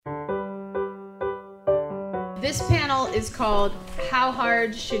This panel is called How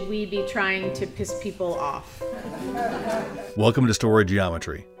Hard Should We Be Trying to Piss People Off? Welcome to Story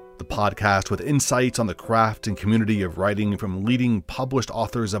Geometry, the podcast with insights on the craft and community of writing from leading published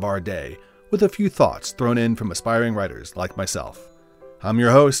authors of our day, with a few thoughts thrown in from aspiring writers like myself. I'm your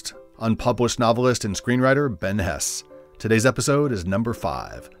host, unpublished novelist and screenwriter Ben Hess. Today's episode is number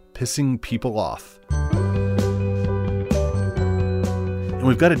 5, Pissing People Off. And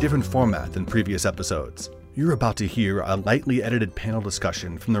we've got a different format than previous episodes. You're about to hear a lightly edited panel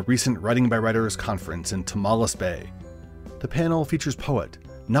discussion from the recent Writing by Writers conference in Tomales Bay. The panel features poet,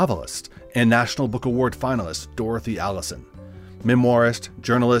 novelist, and National Book Award finalist Dorothy Allison, memoirist,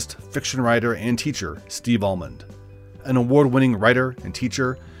 journalist, fiction writer, and teacher Steve Almond, an award-winning writer and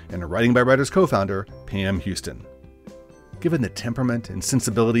teacher, and a Writing by Writers co-founder Pam Houston. Given the temperament and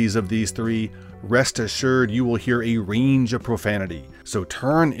sensibilities of these three, rest assured you will hear a range of profanity, so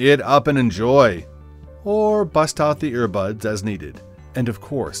turn it up and enjoy. Or bust out the earbuds as needed. And of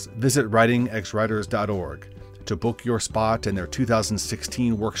course, visit writingxwriters.org to book your spot in their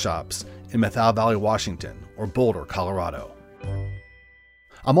 2016 workshops in Methil Valley, Washington, or Boulder, Colorado.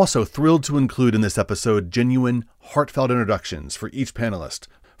 I'm also thrilled to include in this episode genuine, heartfelt introductions for each panelist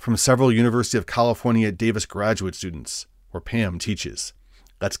from several University of California Davis graduate students, where Pam teaches.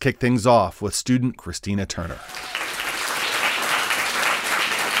 Let's kick things off with student Christina Turner.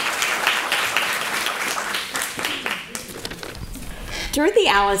 Dorothy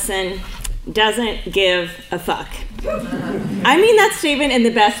Allison doesn't give a fuck. I mean that statement in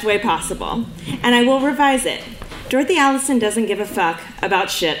the best way possible, and I will revise it. Dorothy Allison doesn't give a fuck about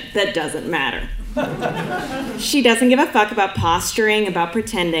shit that doesn't matter. She doesn't give a fuck about posturing, about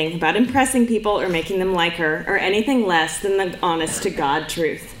pretending, about impressing people or making them like her, or anything less than the honest-to-God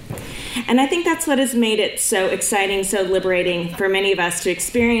truth. And I think that's what has made it so exciting, so liberating for many of us to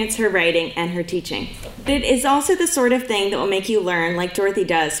experience her writing and her teaching. But it is also the sort of thing that will make you learn, like Dorothy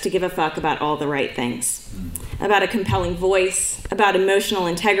does, to give a fuck about all the right things. About a compelling voice, about emotional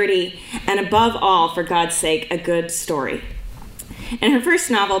integrity, and above all, for God's sake, a good story. And her first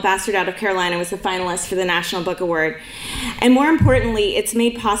novel, Bastard Out of Carolina, was a finalist for the National Book Award. And more importantly, it's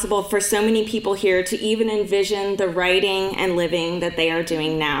made possible for so many people here to even envision the writing and living that they are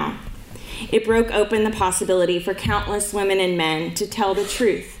doing now. It broke open the possibility for countless women and men to tell the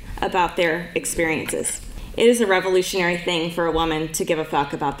truth about their experiences. It is a revolutionary thing for a woman to give a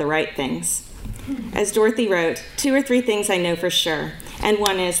fuck about the right things. As Dorothy wrote, 2 or 3 things I know for sure, and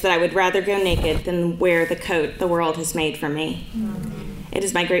one is that I would rather go naked than wear the coat the world has made for me. It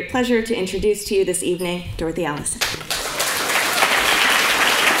is my great pleasure to introduce to you this evening, Dorothy Allison.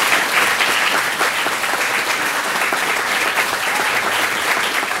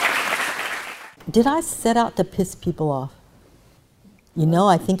 Did I set out to piss people off? You know,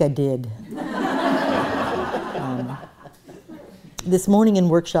 I think I did. This morning in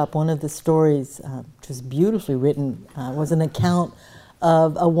workshop, one of the stories, which was beautifully written, was an account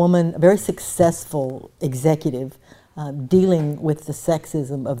of a woman, a very successful executive, dealing with the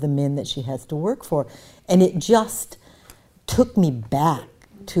sexism of the men that she has to work for. And it just took me back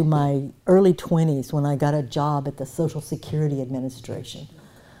to my early 20s when I got a job at the Social Security Administration.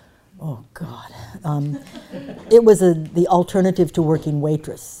 Oh, God. It was the alternative to working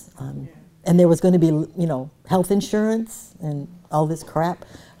waitress. And there was going to be, health insurance and all this crap.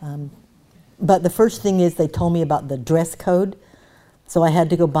 But the first thing is they told me about the dress code. So I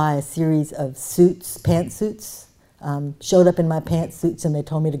had to go buy a series of suits, pantsuits. Showed up in my pantsuits and they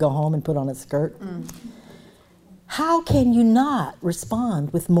told me to go home and put on a skirt. How can you not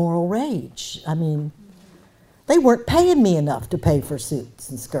respond with moral rage? I mean, they weren't paying me enough to pay for suits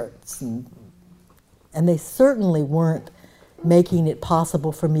and skirts. And they certainly weren't making it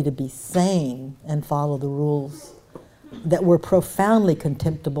possible for me to be sane and follow the rules that were profoundly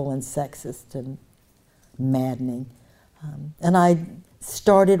contemptible and sexist and maddening. And I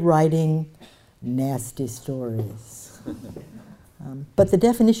started writing nasty stories. But the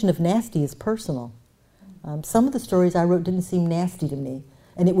definition of nasty is personal. Some of the stories I wrote didn't seem nasty to me.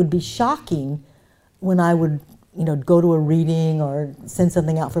 And it would be shocking when I would go to a reading or send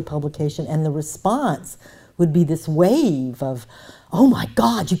something out for publication, and the response would be this wave of, oh my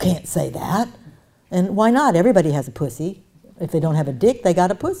God, you can't say that. And why not? Everybody has a pussy. If they don't have a dick, they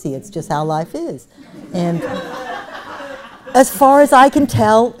got a pussy. It's just how life is. And as far as I can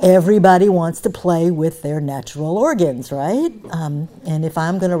tell, everybody wants to play with their natural organs, right? And if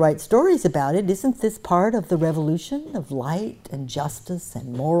I'm going to write stories about it, isn't this part of the revolution of light and justice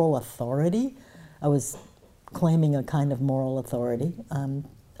and moral authority? I was claiming a kind of moral authority.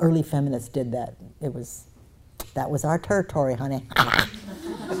 Early feminists did that. That was our territory, honey.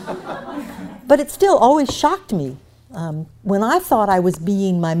 But it still always shocked me. When I thought I was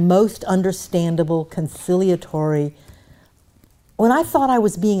being my most understandable, conciliatory, when I thought I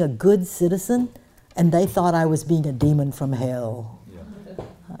was being a good citizen, and they thought I was being a demon from hell. Yeah.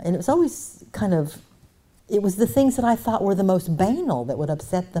 And it was always kind of, it was the things that I thought were the most banal that would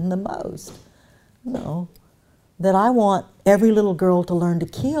upset them the most. You know, that I want every little girl to learn to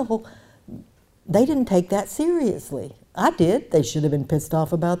kill, they didn't take that seriously. I did. They should have been pissed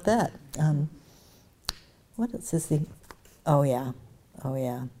off about that. What is this thing? Oh yeah.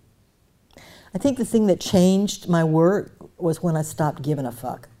 I think the thing that changed my work was when I stopped giving a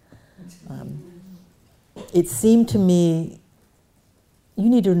fuck. It seemed to me, you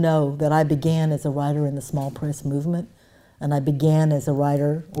need to know that I began as a writer in the small press movement, and I began as a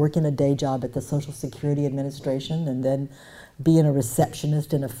writer working a day job at the Social Security Administration, and then being a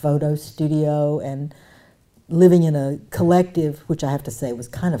receptionist in a photo studio, and living in a collective, which I have to say was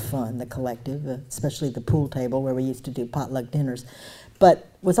kind of fun, the collective, especially the pool table where we used to do potluck dinners, but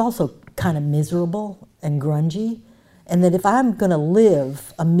was also kind of miserable and grungy. And that if I'm going to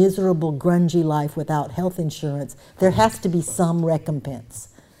live a miserable, grungy life without health insurance, there has to be some recompense.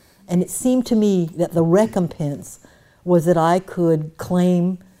 And it seemed to me that the recompense was that I could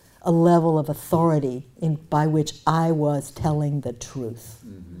claim a level of authority by which I was telling the truth.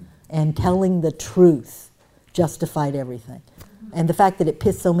 Mm-hmm. And telling the truth justified everything. And the fact that it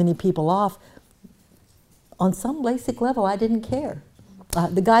pissed so many people off, on some basic level, I didn't care.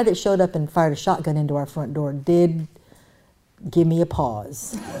 The guy that showed up and fired a shotgun into our front door did give me a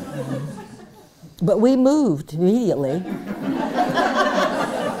pause. But we moved immediately.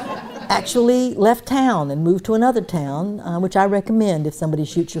 Actually left town and moved to another town, which I recommend if somebody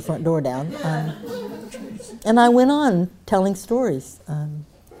shoots your front door down. And I went on telling stories.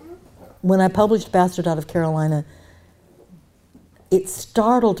 When I published Bastard Out of Carolina, it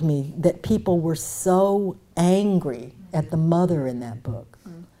startled me that people were so angry at the mother in that book.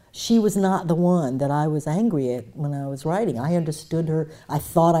 She was not the one that I was angry at when I was writing. I understood her. I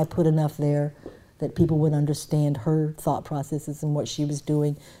thought I put enough there that people would understand her thought processes and what she was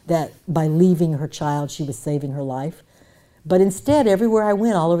doing, that by leaving her child, she was saving her life. But instead, everywhere I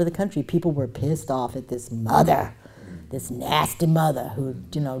went, all over the country, people were pissed off at this mother, this nasty mother who,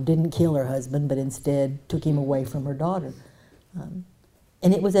 didn't kill her husband, but instead took him away from her daughter.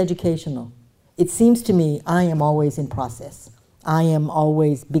 And it was educational. It seems to me I am always in process. I am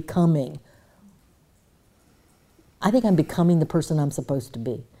always becoming. I think I'm becoming the person I'm supposed to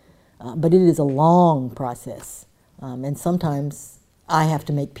be. But it is a long process. And sometimes I have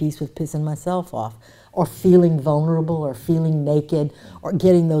to make peace with pissing myself off, or feeling vulnerable, or feeling naked, or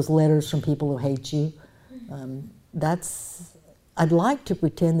getting those letters from people who hate you. I'd like to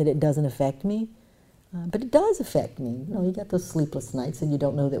pretend that it doesn't affect me, but it does affect me. You got those sleepless nights and you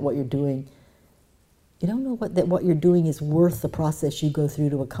don't know that what you're doing, you don't know that what you're doing is worth the process you go through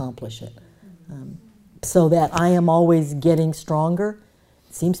to accomplish it. So that I am always getting stronger.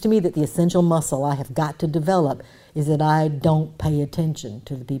 It seems to me that the essential muscle I have got to develop is that I don't pay attention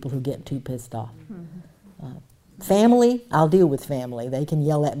to the people who get too pissed off. Mm-hmm. Family, I'll deal with family. They can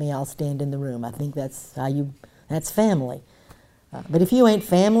yell at me, I'll stand in the room. I think that's family. But if you ain't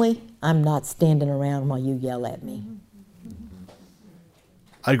family, I'm not standing around while you yell at me.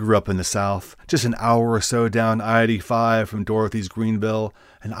 I grew up in the South, just an hour or so down I-85 from Dorothy's Greenville,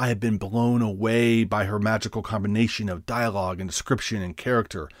 and I have been blown away by her magical combination of dialogue and description and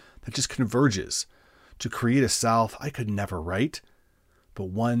character that just converges to create a South I could never write, but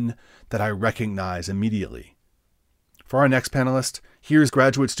one that I recognize immediately. For our next panelist, here's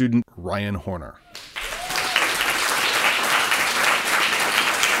graduate student Ryan Horner.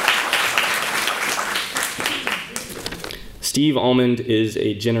 Steve Almond is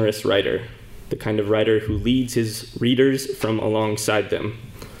a generous writer, the kind of writer who leads his readers from alongside them,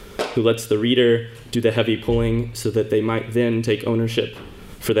 who lets the reader do the heavy pulling so that they might then take ownership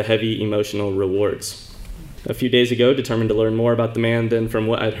for the heavy emotional rewards. A few days ago, determined to learn more about the man than from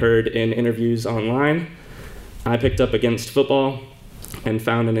what I'd heard in interviews online, I picked up Against Football and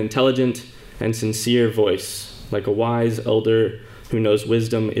found an intelligent and sincere voice, like a wise elder who knows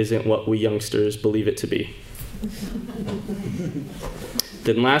wisdom isn't what we youngsters believe it to be.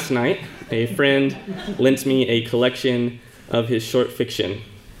 Then last night, a friend lent me a collection of his short fiction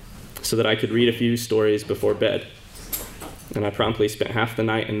so that I could read a few stories before bed. And I promptly spent half the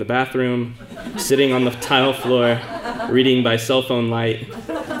night in the bathroom, sitting on the tile floor, reading by cell phone light,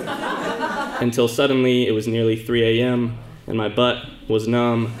 until suddenly it was nearly 3 a.m., and my butt was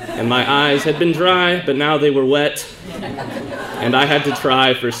numb, and my eyes had been dry, but now they were wet, and I had to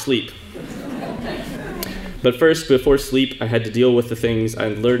try for sleep. But first, before sleep, I had to deal with the things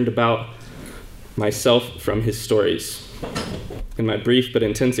I'd learned about myself from his stories. In my brief but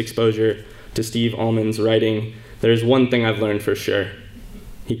intense exposure to Steve Almond's writing, there's one thing I've learned for sure.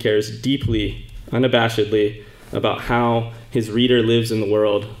 He cares deeply, unabashedly, about how his reader lives in the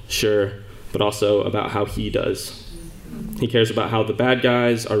world, sure, but also about how he does. He cares about how the bad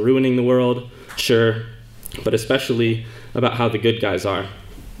guys are ruining the world, sure, but especially about how the good guys are.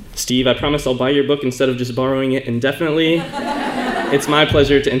 Steve, I promise I'll buy your book instead of just borrowing it indefinitely. It's my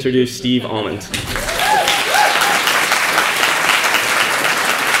pleasure to introduce Steve Almond.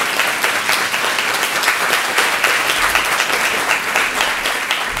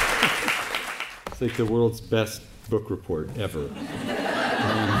 It's like the world's best book report ever.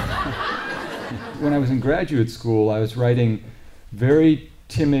 When I was in graduate school, I was writing very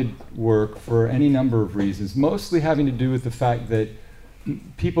timid work for any number of reasons, mostly having to do with the fact that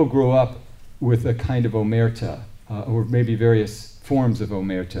people grow up with a kind of omerta, or maybe various forms of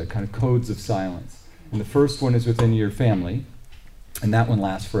omerta, kind of codes of silence. And the first one is within your family, and that one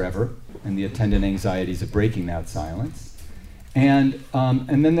lasts forever, and the attendant anxieties of breaking that silence. And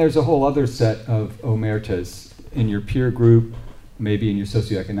then there's a whole other set of omertas in your peer group, maybe in your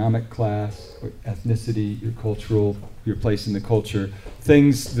socioeconomic class, or ethnicity, your place in the culture,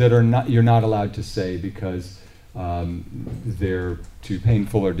 things that you're not allowed to say because they're too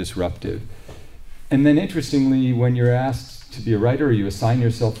painful or disruptive. And then interestingly, when you're asked to be a writer, or you assign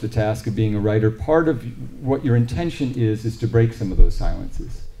yourself the task of being a writer, part of what your intention is to break some of those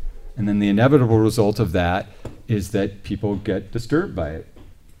silences. And then the inevitable result of that is that people get disturbed by it.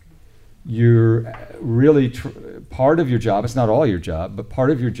 You're really, part of your job, it's not all your job, but part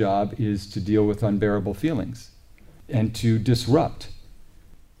of your job is to deal with unbearable feelings and to disrupt.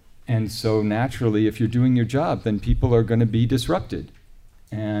 And so naturally, if you're doing your job, then people are going to be disrupted.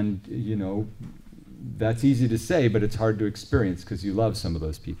 And, you know, that's easy to say, but it's hard to experience because you love some of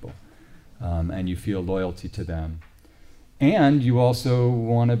those people and you feel loyalty to them. And you also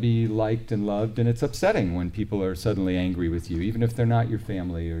want to be liked and loved, and it's upsetting when people are suddenly angry with you, even if they're not your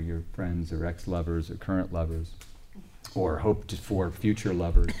family or your friends or ex-lovers or current lovers or hoped for future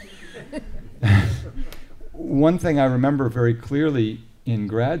lovers. One thing I remember very clearly in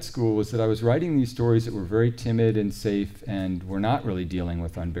grad school was that I was writing these stories that were very timid and safe and were not really dealing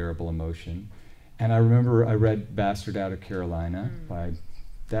with unbearable emotion. And I remember I read Bastard Out of Carolina by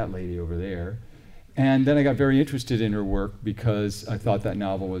that lady over there. And then I got very interested in her work because I thought that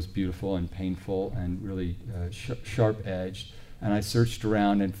novel was beautiful and painful and really sharp-edged. And I searched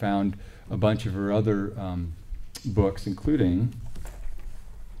around and found a bunch of her other books, including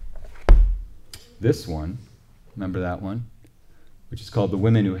this one. Remember that one? Which is called The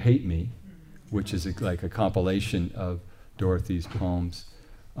Women Who Hate Me, which is like a compilation of Dorothy's poems,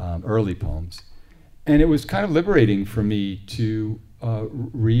 early poems. And it was kind of liberating for me to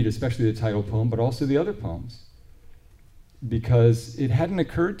read especially the title poem, but also the other poems, because it hadn't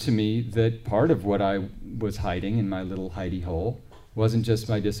occurred to me that part of what I was hiding in my little hidey hole wasn't just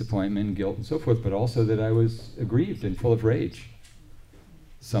my disappointment and guilt and so forth, but also that I was aggrieved and full of rage.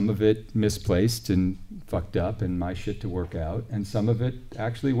 Some of it misplaced and fucked up and my shit to work out, and some of it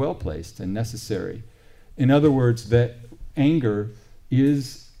actually well-placed and necessary. In other words, that anger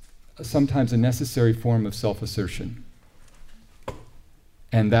is sometimes a necessary form of self-assertion.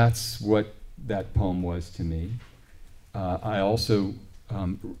 And that's what that poem was to me. I also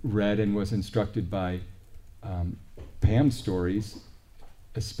read and was instructed by Pam's stories,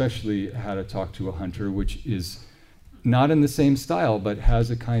 especially How to Talk to a Hunter, which is not in the same style, but has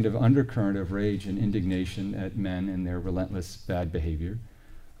a kind of undercurrent of rage and indignation at men and their relentless bad behavior.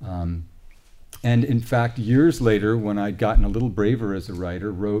 And in fact, years later, when I'd gotten a little braver as a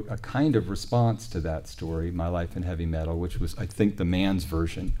writer, wrote a kind of response to that story, My Life in Heavy Metal, which was, I think, the man's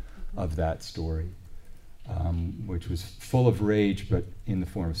version of that story, which was full of rage, but in the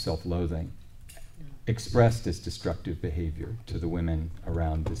form of self-loathing, expressed as destructive behavior to the women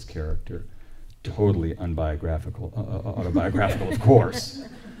around this character. Totally unbiographical, autobiographical, of course.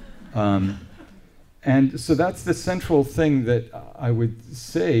 And so that's the central thing that I would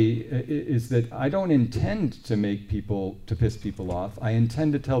say is that I don't intend to piss people off. I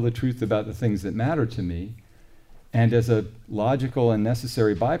intend to tell the truth about the things that matter to me. And as a logical and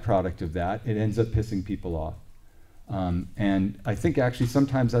necessary byproduct of that, it ends up pissing people off. And I think actually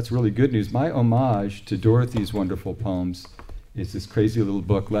sometimes that's really good news. My homage to Dorothy's wonderful poems is this crazy little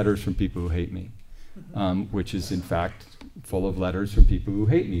book, Letters from People Who Hate Me, which is in fact full of letters from people who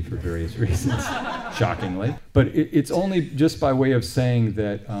hate me for various reasons, shockingly. But it's only just by way of saying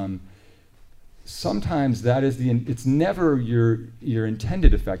that sometimes that is it's never your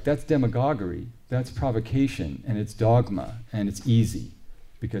intended effect. That's demagoguery, that's provocation, and it's dogma, and it's easy.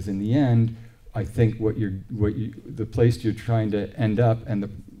 Because in the end, I think the place you're trying to end up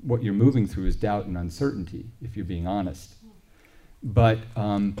and what you're moving through is doubt and uncertainty, if you're being honest. But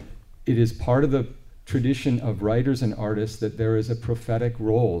it is part of the tradition of writers and artists that there is a prophetic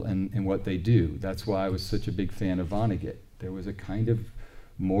role in what they do. That's why I was such a big fan of Vonnegut. There was a kind of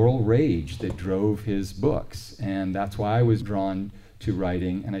moral rage that drove his books, and that's why I was drawn to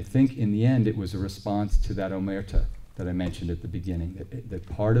writing. And I think in the end it was a response to that omerta that I mentioned at the beginning, that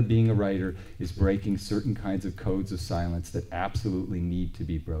part of being a writer is breaking certain kinds of codes of silence that absolutely need to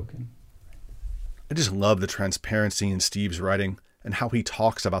be broken. I just love the transparency in Steve's writing and how he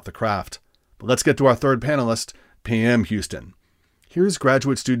talks about the craft. But let's get to our third panelist, Pam Houston. Here's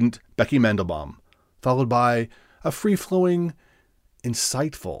graduate student Becky Mandelbaum, followed by a free-flowing,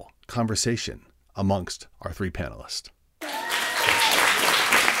 insightful conversation amongst our three panelists.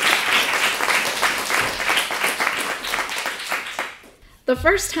 The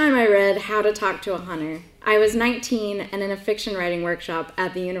first time I read How to Talk to a Hunter, I was 19 and in a fiction writing workshop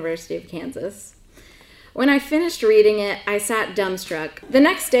at the University of Kansas. When I finished reading it, I sat dumbstruck. The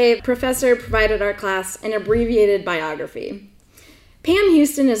next day, the professor provided our class an abbreviated biography. Pam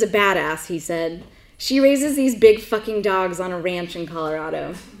Houston is a badass, he said. She raises these big fucking dogs on a ranch in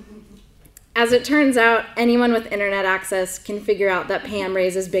Colorado. As it turns out, anyone with internet access can figure out that Pam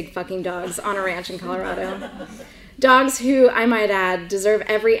raises big fucking dogs on a ranch in Colorado. Dogs who, I might add, deserve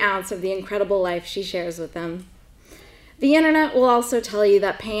every ounce of the incredible life she shares with them. The internet will also tell you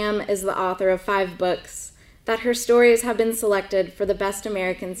that Pam is the author of 5 books, that her stories have been selected for the Best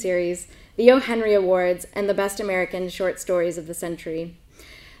American Series, the O. Henry Awards, and the Best American Short Stories of the Century.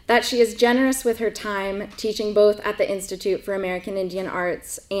 That she is generous with her time, teaching both at the Institute for American Indian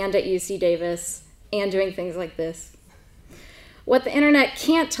Arts and at UC Davis, and doing things like this. What the internet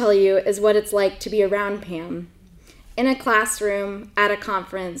can't tell you is what it's like to be around Pam. In a classroom, at a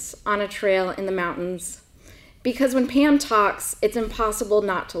conference, on a trail in the mountains. Because when Pam talks, it's impossible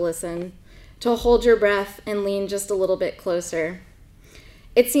not to listen, to hold your breath and lean just a little bit closer.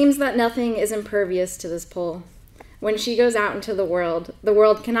 It seems that nothing is impervious to this pull. When she goes out into the world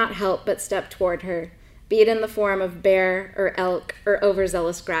cannot help but step toward her, be it in the form of bear or elk or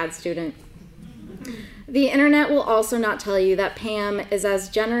overzealous grad student. The internet will also not tell you that Pam is as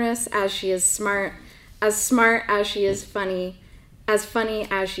generous as she is smart as she is funny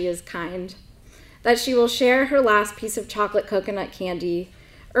as she is kind. That she will share her last piece of chocolate coconut candy,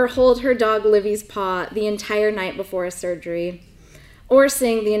 or hold her dog Livy's paw the entire night before a surgery, or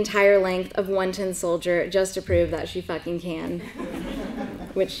sing the entire length of One Tin Soldier just to prove that she fucking can,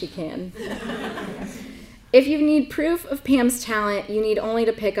 which she can. If you need proof of Pam's talent, you need only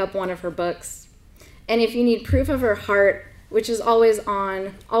to pick up one of her books. And if you need proof of her heart, which is always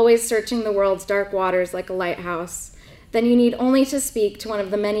on, always searching the world's dark waters like a lighthouse, then you need only to speak to one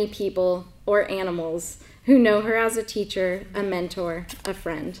of the many people or animals who know her as a teacher, a mentor, a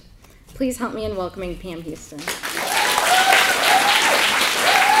friend. Please help me in welcoming Pam Houston.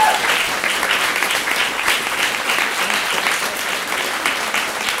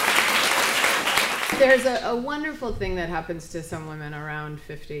 There's a wonderful thing that happens to some women around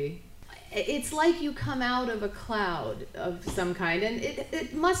 50. It's like you come out of a cloud of some kind, and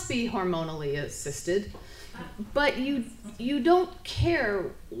it must be hormonally assisted, but you don't care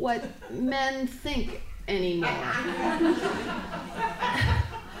what men think anymore.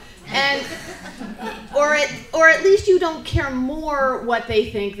 And or at least you don't care more what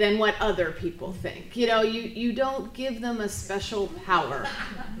they think than what other people think. You know, you don't give them a special power.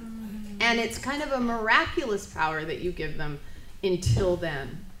 And it's kind of a miraculous power that you give them until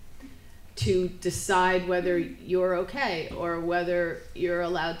then, to decide whether you're okay, or whether you're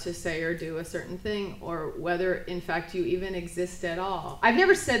allowed to say or do a certain thing, or whether in fact you even exist at all. I've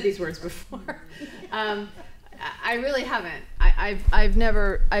never said these words before. I really haven't. I've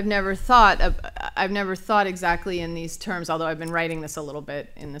never thought exactly in these terms, although I've been writing this a little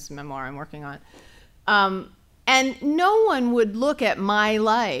bit in this memoir I'm working on. And no one would look at my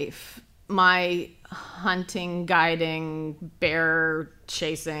life, my hunting, guiding, bear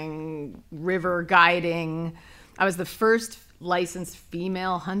chasing, river guiding. I was the first licensed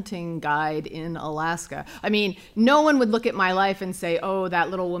female hunting guide in Alaska. I mean, no one would look at my life and say, oh, that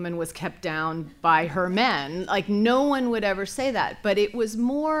little woman was kept down by her men. Like, no one would ever say that. But it was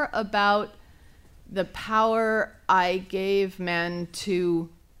more about the power I gave men to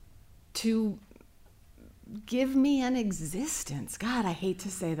give me an existence. God, I hate to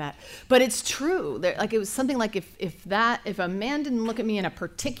say that, but it's true. Like, it was something like if a man didn't look at me in a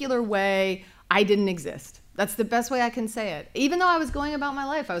particular way, I didn't exist. That's the best way I can say it. Even though I was going about my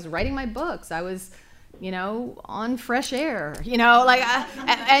life, I was writing my books, I was on fresh air,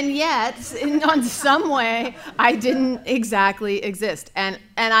 and yet, on some way, I didn't exactly exist. And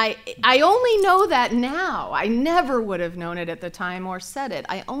I only know that now. I never would have known it at the time or said it.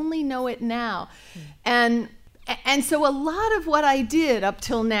 I only know it now. And so a lot of what I did up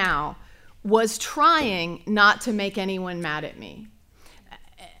till now was trying not to make anyone mad at me.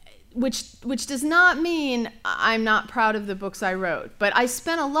 Which does not mean I'm not proud of the books I wrote, but I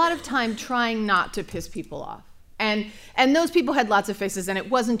spent a lot of time trying not to piss people off. And those people had lots of faces, and it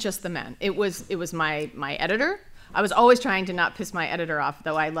wasn't just the men. It was my editor. I was always trying to not piss my editor off,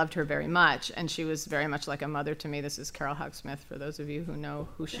 though I loved her very much, and she was very much like a mother to me. This is Carol Hauck-Smith, for those of you who know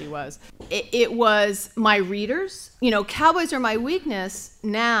who she was. It was my readers. Cowboys Are My Weakness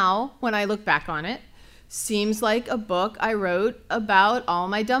now, when I look back on it, seems like a book I wrote about all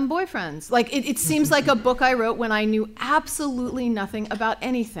my dumb boyfriends. It seems like a book I wrote when I knew absolutely nothing about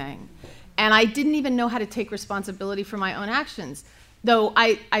anything. And I didn't even know how to take responsibility for my own actions. Though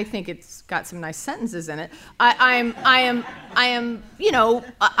I think it's got some nice sentences in it. I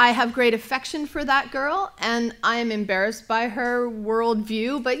have great affection for that girl, and I am embarrassed by her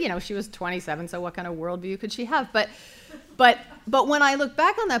worldview, but she was 27, so what kind of worldview could she have? But when I look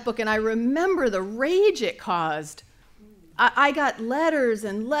back on that book and I remember the rage it caused, I got letters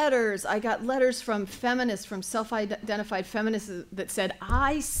and letters. I got letters from feminists, from self-identified feminists that said,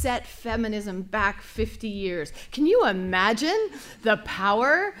 I set feminism back 50 years. Can you imagine the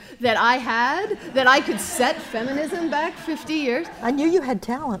power that I had, that I could set feminism back 50 years? I knew you had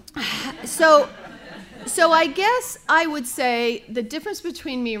talent. So I guess I would say the difference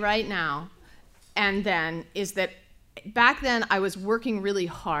between me right now and then is that back then I was working really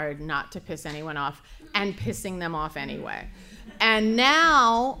hard not to piss anyone off and pissing them off anyway. And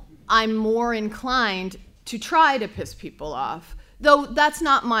now I'm more inclined to try to piss people off, though that's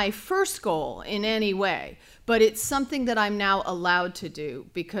not my first goal in any way, but it's something that I'm now allowed to do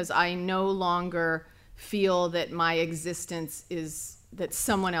because I no longer feel that my existence is, that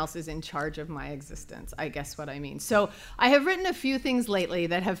someone else is in charge of my existence, I guess what I mean. So I have written a few things lately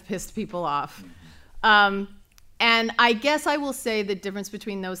that have pissed people off. And I guess I will say the difference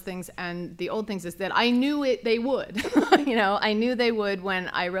between those things and the old things is that I knew they would. I knew they would when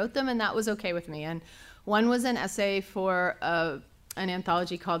I wrote them, and that was okay with me. And one was an essay for an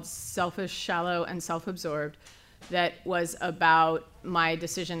anthology called Selfish, Shallow, and Self-Absorbed that was about my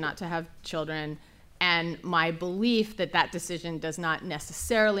decision not to have children and my belief that that decision does not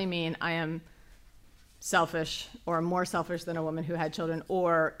necessarily mean I am selfish or more selfish than a woman who had children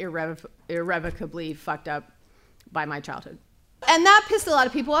or irrevocably fucked up by my childhood. And that pissed a lot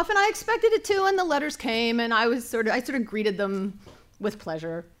of people off, and I expected it to, and the letters came, and I sort of greeted them with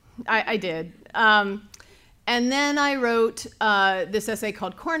pleasure. I did. And then I wrote this essay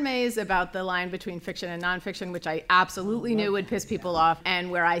called Corn Maze about the line between fiction and nonfiction, which I absolutely knew would piss people off, and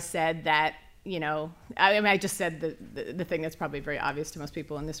where I said that, I just said the thing that's probably very obvious to most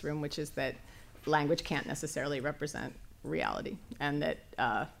people in this room, which is that language can't necessarily represent reality, and that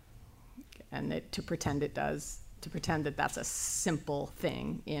to pretend it does, to pretend that that's a simple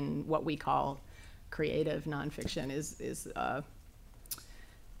thing in what we call creative nonfiction is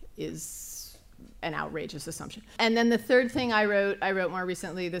an outrageous assumption. And then the third thing I wrote more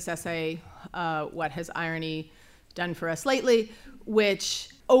recently, this essay, What Has Irony Done for Us Lately, which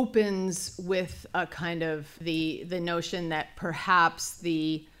opens with a kind of the notion that perhaps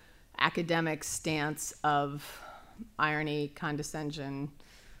the academic stance of irony, condescension,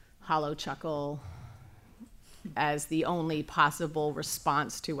 hollow chuckle as the only possible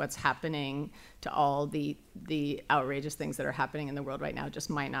response to what's happening, to all the outrageous things that are happening in the world right now, just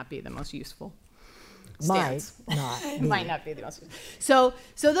might not be the most useful stance. Might not be the most useful. So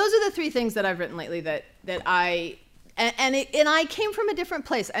those are the three things that I've written lately that I came from a different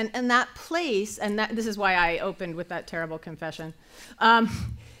place, and that place, and this is why I opened with that terrible confession.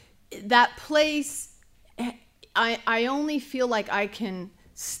 That place, I only feel like I can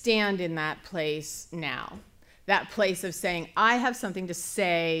stand in that place now. That place of saying, I have something to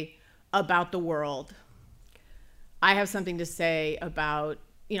say about the world. I have something to say about,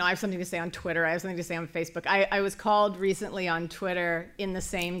 I have something to say on Twitter. I have something to say on Facebook. I was called recently on Twitter in the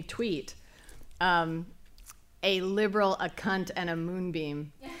same tweet, a liberal, a cunt, and a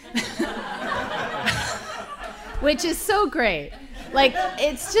moonbeam. Which is so great.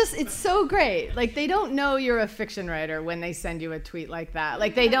 It's so great. They don't know you're a fiction writer when they send you a tweet like that.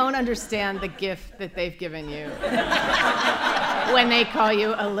 They don't understand the gift that they've given you when they call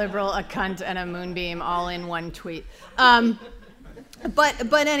you a liberal, a cunt, and a moonbeam all in one tweet.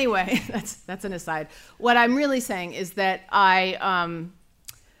 But anyway, that's an aside. What I'm really saying is that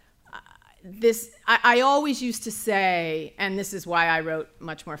I always used to say, and this is why I wrote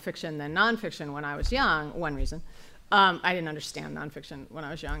much more fiction than nonfiction when I was young, one reason. I didn't understand nonfiction when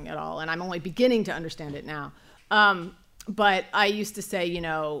I was young at all, and I'm only beginning to understand it now. But I used to say,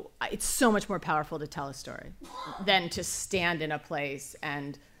 it's so much more powerful to tell a story than to stand in a place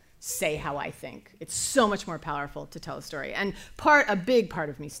and say how I think. It's so much more powerful to tell a story. And a big part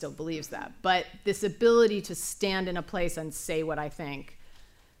of me still believes that. But this ability to stand in a place and say what I think,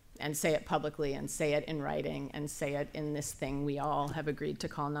 and say it publicly, and say it in writing, and say it in this thing we all have agreed to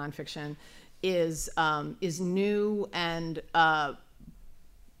call nonfiction, is new and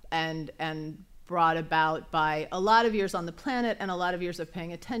brought about by a lot of years on the planet, and a lot of years of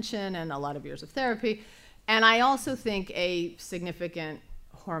paying attention, and a lot of years of therapy, and I also think a significant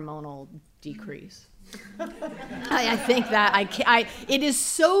hormonal decrease. I think that it is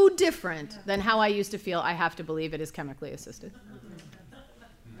so different than how I used to feel. I have to believe it is chemically assisted.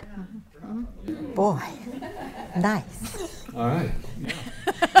 Boy, nice. All right.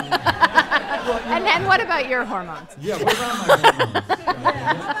 And then what about your hormones? Yeah, what about my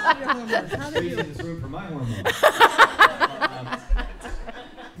hormones? How do you in this room for my hormones?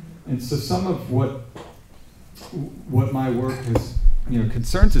 And so some of what my work has,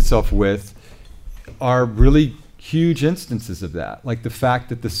 concerns itself with are really huge instances of that, like the fact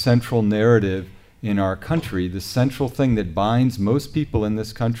that the central narrative in our country, the central thing that binds most people in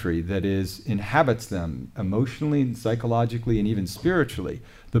this country, that inhabits them emotionally and psychologically and even spiritually,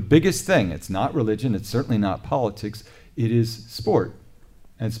 the biggest thing, it's not religion, it's certainly not politics, it is sport,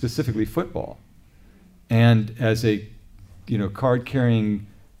 and specifically football. And as a card-carrying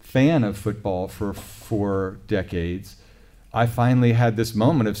fan of football for 4 decades, I finally had this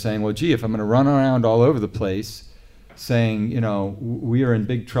moment of saying, well, gee, if I'm going to run around all over the place saying, we are in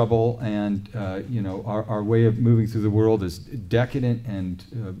big trouble, and our way of moving through the world is decadent and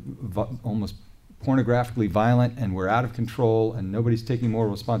almost pornographically violent, and we're out of control, and nobody's taking moral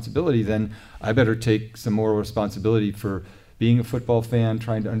responsibility, then I better take some moral responsibility for being a football fan,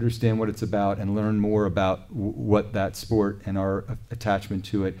 trying to understand what it's about, and learn more about what that sport and our attachment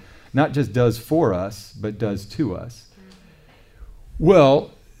to it not just does for us, but does to us.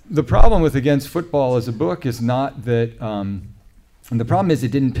 Well, the problem with Against Football as a book is not that, and the problem is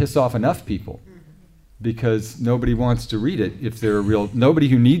it didn't piss off enough people, because nobody wants to read it. If they're nobody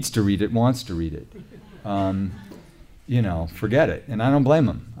who needs to read it wants to read it. Forget it. And I don't blame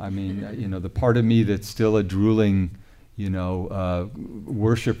them. I mean, the part of me that's still a drooling,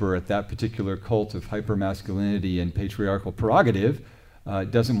 worshiper at that particular cult of hypermasculinity and patriarchal prerogative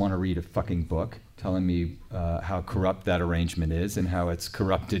doesn't want to read a fucking book telling me how corrupt that arrangement is, and how it's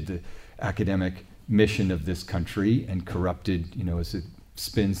corrupted the academic mission of this country, and corrupted, as it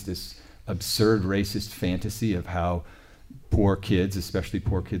spins this absurd racist fantasy of how poor kids, especially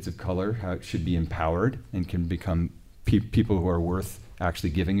poor kids of color, how it should be empowered and can become people who are worth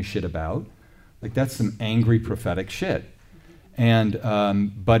actually giving a shit about. Like, that's some angry prophetic shit. And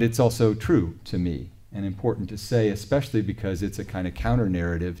but it's also true to me, and important to say, especially because it's a kind of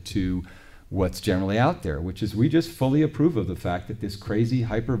counter-narrative to what's generally out there, which is we just fully approve of the fact that this crazy,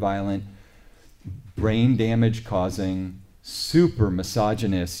 hyper-violent, brain damage-causing, super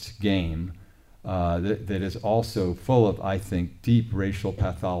misogynist game that is also full of, I think, deep racial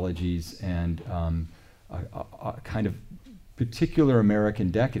pathologies and a kind of particular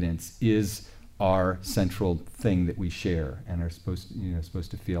American decadence is our central thing that we share and are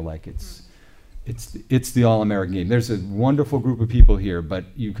supposed to feel like it's the all-American game. There's a wonderful group of people here, but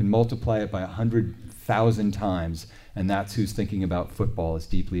you can multiply it by 100,000 times, and that's who's thinking about football as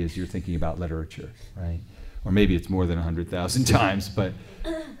deeply as you're thinking about literature, right? Or maybe it's more than 100,000 times, but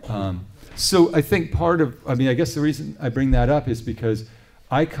so I think I guess the reason I bring that up is because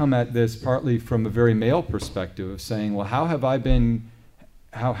I come at this partly from a very male perspective of saying, well, how have I been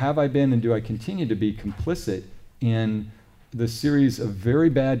and do I continue to be complicit in the series of very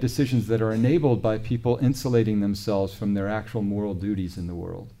bad decisions that are enabled by people insulating themselves from their actual moral duties in the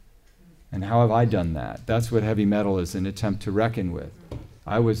world? And how have I done that? That's what heavy metal is an attempt to reckon with.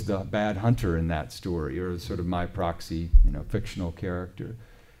 I was the bad hunter in that story, or sort of my proxy, fictional character.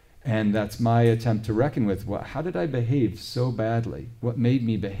 And that's my attempt to reckon with, how did I behave so badly? What made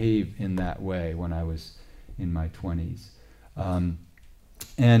me behave in that way when I was in my 20s?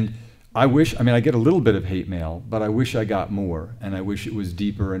 And I wish, I get a little bit of hate mail, but I wish I got more, and I wish it was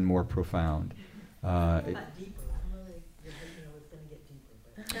deeper and more profound.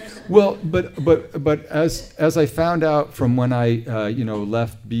 Well, but as I found out from when I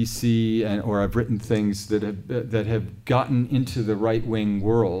left BC, or I've written things that have gotten into the right-wing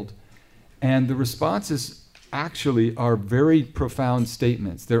world, and the responses actually are very profound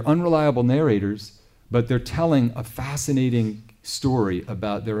statements. They're unreliable narrators, but they're telling a fascinating story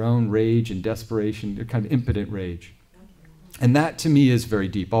about their own rage and desperation, their kind of impotent rage. And that to me is very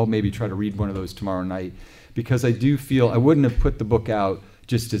deep. I'll maybe try to read one of those tomorrow night, because I do feel I wouldn't have put the book out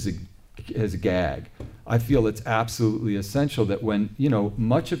just as a gag. I feel it's absolutely essential that when,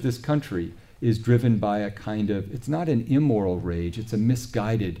 much of this country is driven by a kind of, it's not an immoral rage, it's a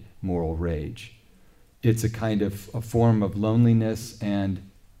misguided moral rage. It's a kind of a form of loneliness and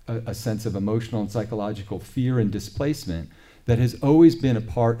a sense of emotional and psychological fear and displacement that has always been a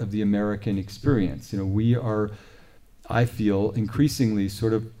part of the American experience. We are, I feel, increasingly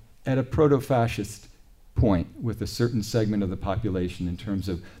sort of at a proto-fascist point with a certain segment of the population in terms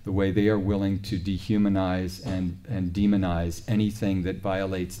of the way they are willing to dehumanize and demonize anything that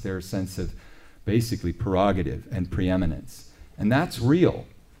violates their sense of basically prerogative and preeminence. And that's real.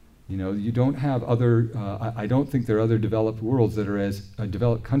 You don't have other, I don't think there are other developed worlds that are as,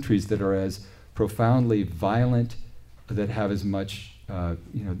 developed countries that are as profoundly violent, that have as much,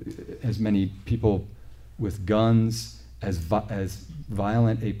 as many people with guns, as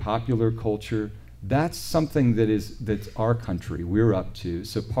violent a popular culture. That's something that's our country, we're up to.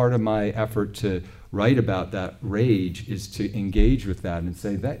 So part of my effort to write about that rage is to engage with that and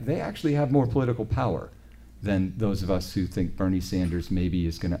say that they actually have more political power than those of us who think Bernie Sanders maybe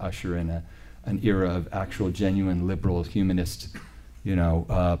is going to usher in an era of actual genuine liberal humanist,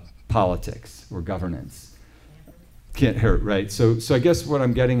 politics or governance. Can't hurt, right? So I guess what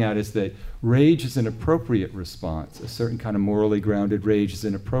I'm getting at is that rage is an appropriate response. A certain kind of morally grounded rage is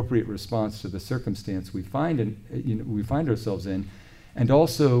an appropriate response to the circumstance we find ourselves in, and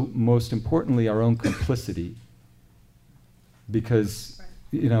also, most importantly, our own complicity. Because,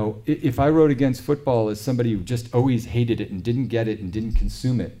 if I wrote against football as somebody who just always hated it and didn't get it and didn't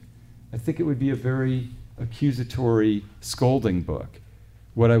consume it, I think it would be a very accusatory, scolding book.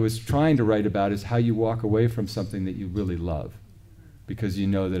 What I was trying to write about is how you walk away from something that you really love, because you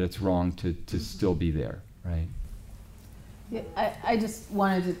know that it's wrong to still be there, right? Yeah, I just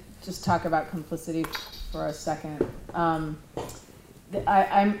wanted to just talk about complicity for a second.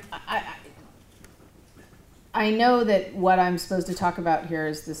 I know that what I'm supposed to talk about here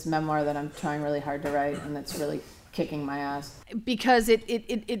is this memoir that I'm trying really hard to write, and that's really kicking my ass. Because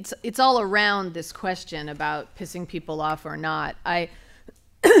it's all around this question about pissing people off or not.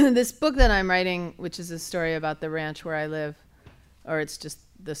 This book that I'm writing, which is a story about the ranch where I live, or it's just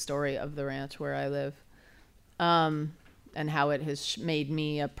the story of the ranch where I live, and how it has made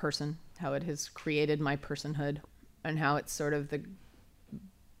me a person, how it has created my personhood, and how it's sort of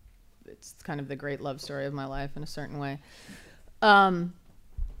it's kind of the great love story of my life in a certain way. I'm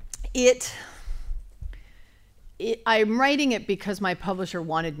writing it because my publisher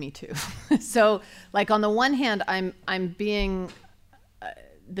wanted me to. So, like, on the one hand, I'm being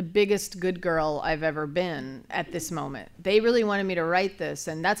the biggest good girl I've ever been at this moment. They really wanted me to write this,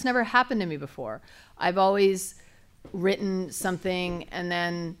 and that's never happened to me before. I've always written something, and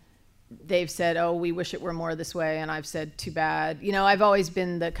then they've said, oh, we wish it were more this way, and I've said, too bad. I've always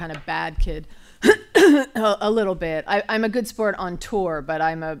been the kind of bad kid a little bit. I'm a good sport on tour, but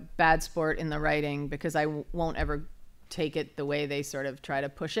I'm a bad sport in the writing because I won't ever take it the way they sort of try to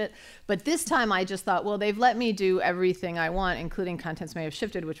push it. But this time I just thought, well, they've let me do everything I want, including Contents May Have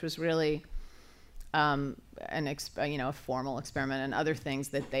Shifted, which was really a formal experiment, and other things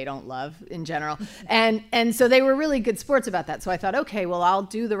that they don't love in general. And so they were really good sports about that. So I thought, okay, well, I'll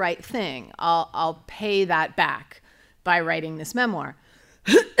do the right thing. I'll pay that back by writing this memoir.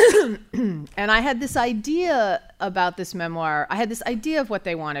 And I had this idea about this memoir. I had this idea of what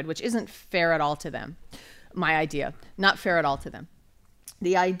they wanted, which isn't fair at all to them. My idea, not fair at all to them.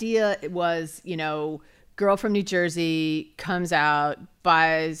 The idea was, girl from New Jersey comes out,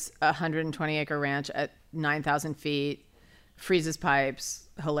 buys a 120-acre ranch at 9,000 feet, freezes pipes,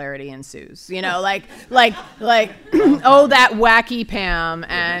 hilarity ensues. Like, oh, that wacky Pam,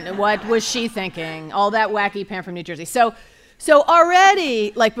 and what was she thinking? All that wacky Pam from New Jersey. So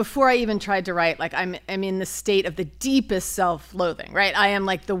already, like, before I even tried to write, like, I'm in the state of the deepest self-loathing, right? I am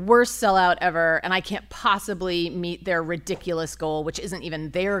like the worst sellout ever, and I can't possibly meet their ridiculous goal, which isn't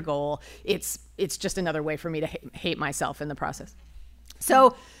even their goal. It's just another way for me to hate myself in the process.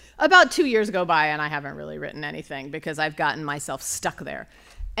 So about 2 years go by, and I haven't really written anything because I've gotten myself stuck there.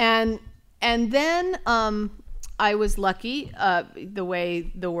 And then I was lucky, the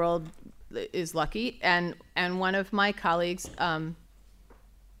way the world is lucky, and one of my colleagues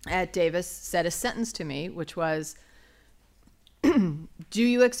at Davis said a sentence to me, which was, do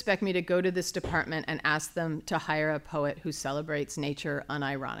you expect me to go to this department and ask them to hire a poet who celebrates nature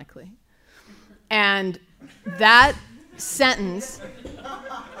unironically? And that sentence,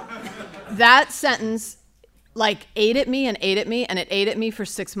 like ate at me, and it ate at me for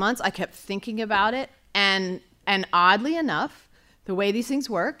 6 months. I kept thinking about it, and oddly enough, the way these things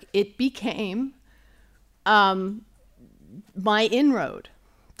work, it became my inroad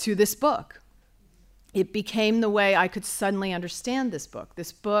to this book. It became the way I could suddenly understand this book.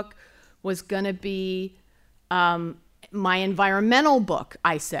 This book was going to be my environmental book,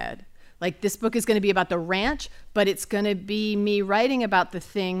 I said. Like, this book is going to be about the ranch, but it's going to be me writing about the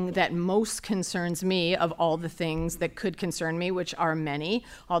thing that most concerns me of all the things that could concern me, which are many,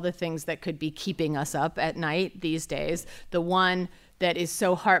 all the things that could be keeping us up at night these days. The one that is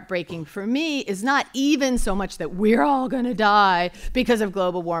so heartbreaking for me is not even so much that we're all going to die because of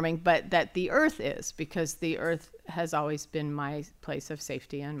global warming, but that the earth is, because the earth has always been my place of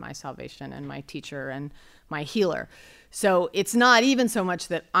safety and my salvation and my teacher and my healer. So it's not even so much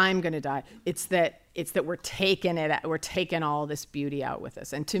that I'm going to die. It's that we're taking all this beauty out with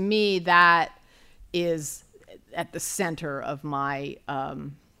us. And to me, that is at the center of my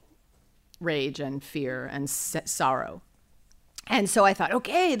rage and fear and sorrow. And so I thought,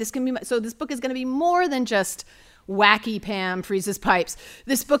 okay, this book is going to be more than just wacky Pam freezes pipes.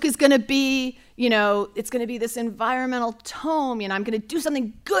 This book is going to be, it's going to be this environmental tome. I'm going to do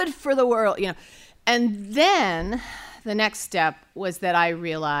something good for the world. And then the next step was that I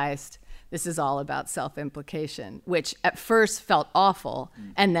realized this is all about self-implication, which at first felt awful,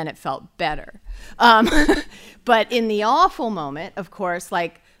 and then it felt better. But in the awful moment, of course,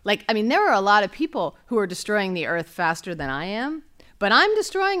 there are a lot of people who are destroying the earth faster than I am, but I'm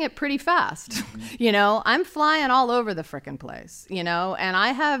destroying it pretty fast. I'm flying all over the frickin' place, and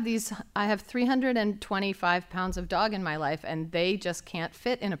I have 325 pounds of dog in my life, and they just can't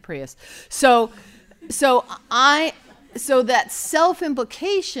fit in a Prius. So that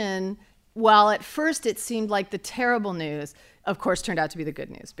self-implication, while at first it seemed like the terrible news, of course turned out to be the good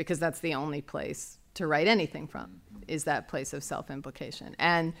news, because that's the only place to write anything from, is that place of self-implication.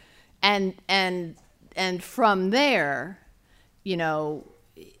 And from there,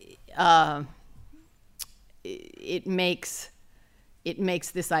 it makes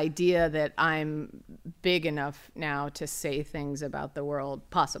this idea that I'm big enough now to say things about the world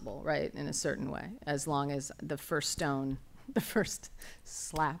possible, right, in a certain way, as long as the first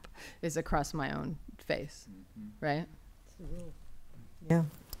slap is across my own face, right? Yeah.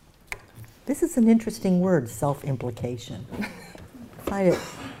 This is an interesting word, self-implication. I find it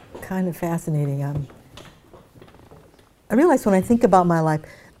kind of fascinating. I realize when I think about my life,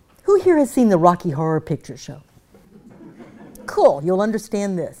 who here has seen the Rocky Horror Picture Show? Cool, you'll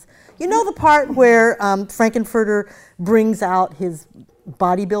understand this. You know the part where Frankenfurter brings out his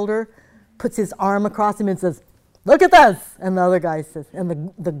bodybuilder, puts his arm across him and says, "Look at this!" And the other guy says,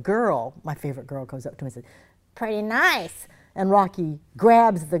 and the girl, my favorite girl, goes up to him and says, "Pretty nice." And Rocky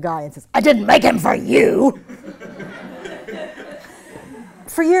grabs the guy and says, "I didn't make him for you."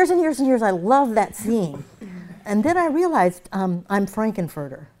 For years and years and years, I loved that scene. And then I realized I'm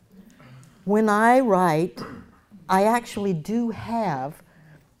Frankenfurter. When I write, I actually do have,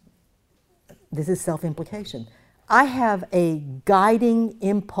 this is self-implication, I have a guiding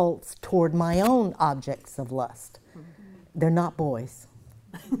impulse toward my own objects of lust. They're not boys.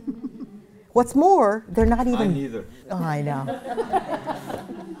 What's more, they're not even... Mine neither. Oh, I know.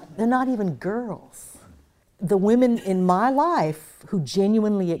 They're not even girls. The women in my life who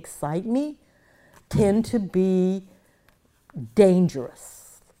genuinely excite me tend to be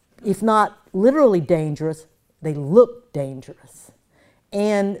dangerous. If not literally dangerous, they look dangerous.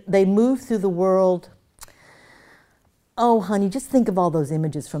 And they move through the world. Oh, honey, just think of all those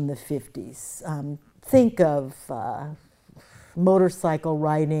images from the 50s. Think of motorcycle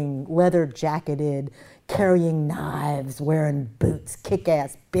riding, leather jacketed, carrying knives, wearing boots,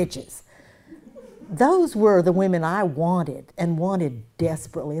 kick-ass bitches. Those were the women I wanted, and wanted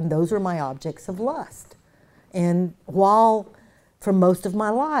desperately, and those were my objects of lust. And while for most of my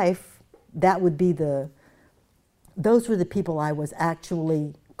life, that would be those were the people I was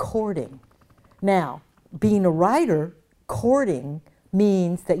actually courting. Now, being a writer, courting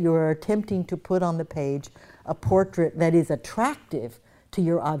means that you're attempting to put on the page a portrait that is attractive to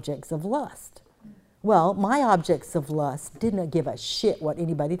your objects of lust. Well, my objects of lust didn't give a shit what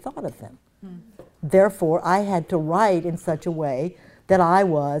anybody thought of them. Therefore, I had to write in such a way that I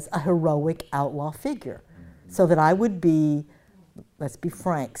was a heroic outlaw figure, so that I would be, let's be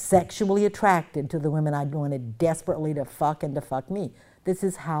frank, sexually attracted to the women I wanted desperately to fuck and to fuck me. This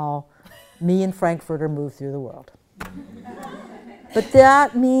is how me and Frankfurter move through the world. But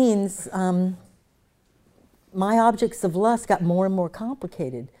that means my objects of lust got more and more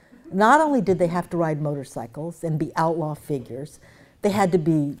complicated. Not only did they have to ride motorcycles and be outlaw figures, they had to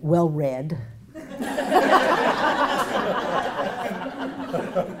be well-read.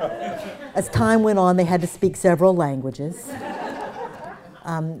 As time went on, they had to speak several languages.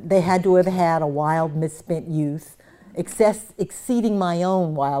 They had to have had a wild, misspent youth, exceeding my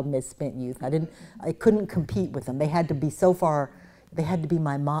own wild, misspent youth. I couldn't compete with them. They had to be they had to be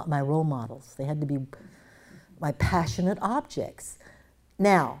my role models. They had to be my passionate objects.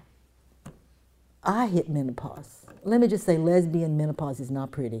 Now, I hit menopause. Let me just say, lesbian menopause is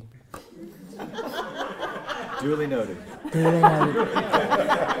not pretty. Duly noted. Duly noted.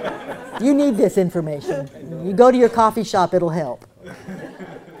 You need this information. You go to your coffee shop, it'll help.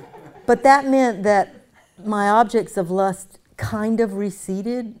 But that meant that my objects of lust kind of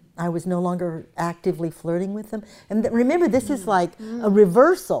receded. I was no longer actively flirting with them. And remember, this is like a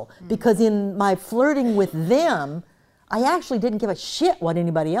reversal, because in my flirting with them, I actually didn't give a shit what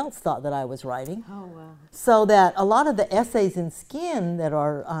anybody else thought that I was writing. Oh, wow. So that a lot of the essays in Skin that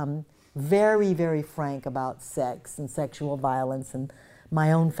are very, very frank about sex and sexual violence and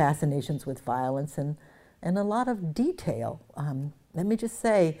my own fascinations with violence and a lot of detail. Let me just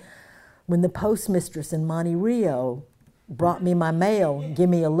say, when the postmistress in Monte Rio brought me my mail, gave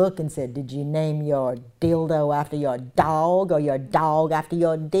me a look and said, "Did you name your dildo after your dog or your dog after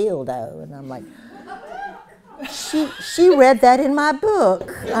your dildo?" And I'm like, she read that in my book.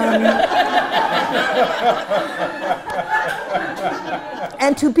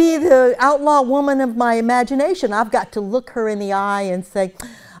 And to be the outlaw woman of my imagination, I've got to look her in the eye and say,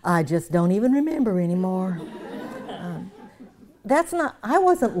 "I just don't even remember anymore." I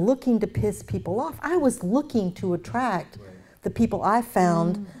wasn't looking to piss people off. I was looking to attract the people I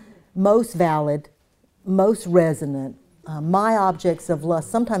found most valid, most resonant, my objects of lust,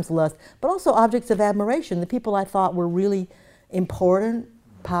 sometimes lust, but also objects of admiration, the people I thought were really important,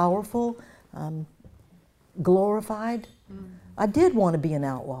 powerful, glorified. I did want to be an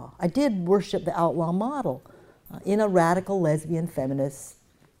outlaw. I did worship the outlaw model in a radical lesbian, feminist,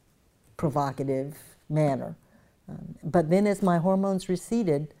 provocative manner. But then as my hormones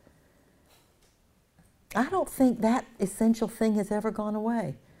receded, I don't think that essential thing has ever gone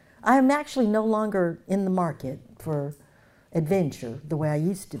away. I am actually no longer in the market for adventure the way I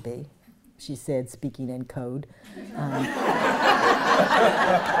used to be, she said, speaking in code.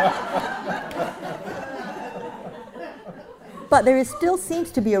 But there still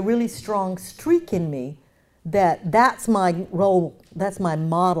seems to be a really strong streak in me that's my role, that's my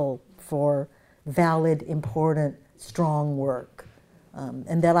model for valid, important, strong work,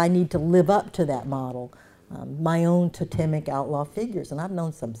 and that I need to live up to that model, my own totemic outlaw figures. And I've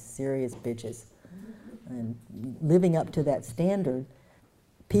known some serious bitches. And living up to that standard,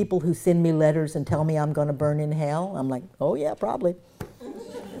 people who send me letters and tell me I'm going to burn in hell, I'm like, oh yeah, probably.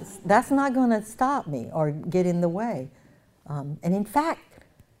 That's not going to stop me or get in the way. And in fact,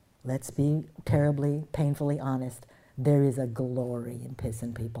 let's be terribly, painfully honest, there is a glory in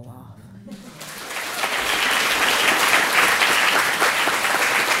pissing people off.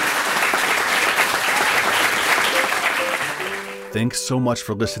 Thanks so much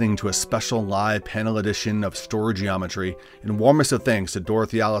for listening to a special live panel edition of Story Geometry, and warmest of thanks to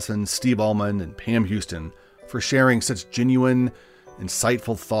Dorothy Allison, Steve Almond, and Pam Houston for sharing such genuine,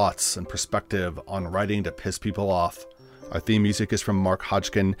 insightful thoughts and perspective on writing to piss people off. Our theme music is from Mark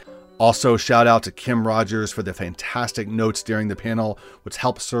Hodgkin. Also, shout out to Kim Rogers for the fantastic notes during the panel, which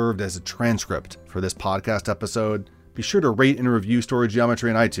helped serve as a transcript for this podcast episode. Be sure to rate and review Story Geometry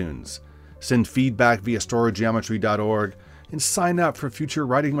on iTunes. Send feedback via storygeometry.org. And sign up for future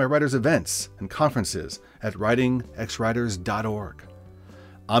Writing by Writers events and conferences at writingxwriters.org.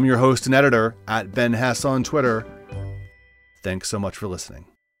 I'm your host and editor, @Ben Hess on Twitter. Thanks so much for listening.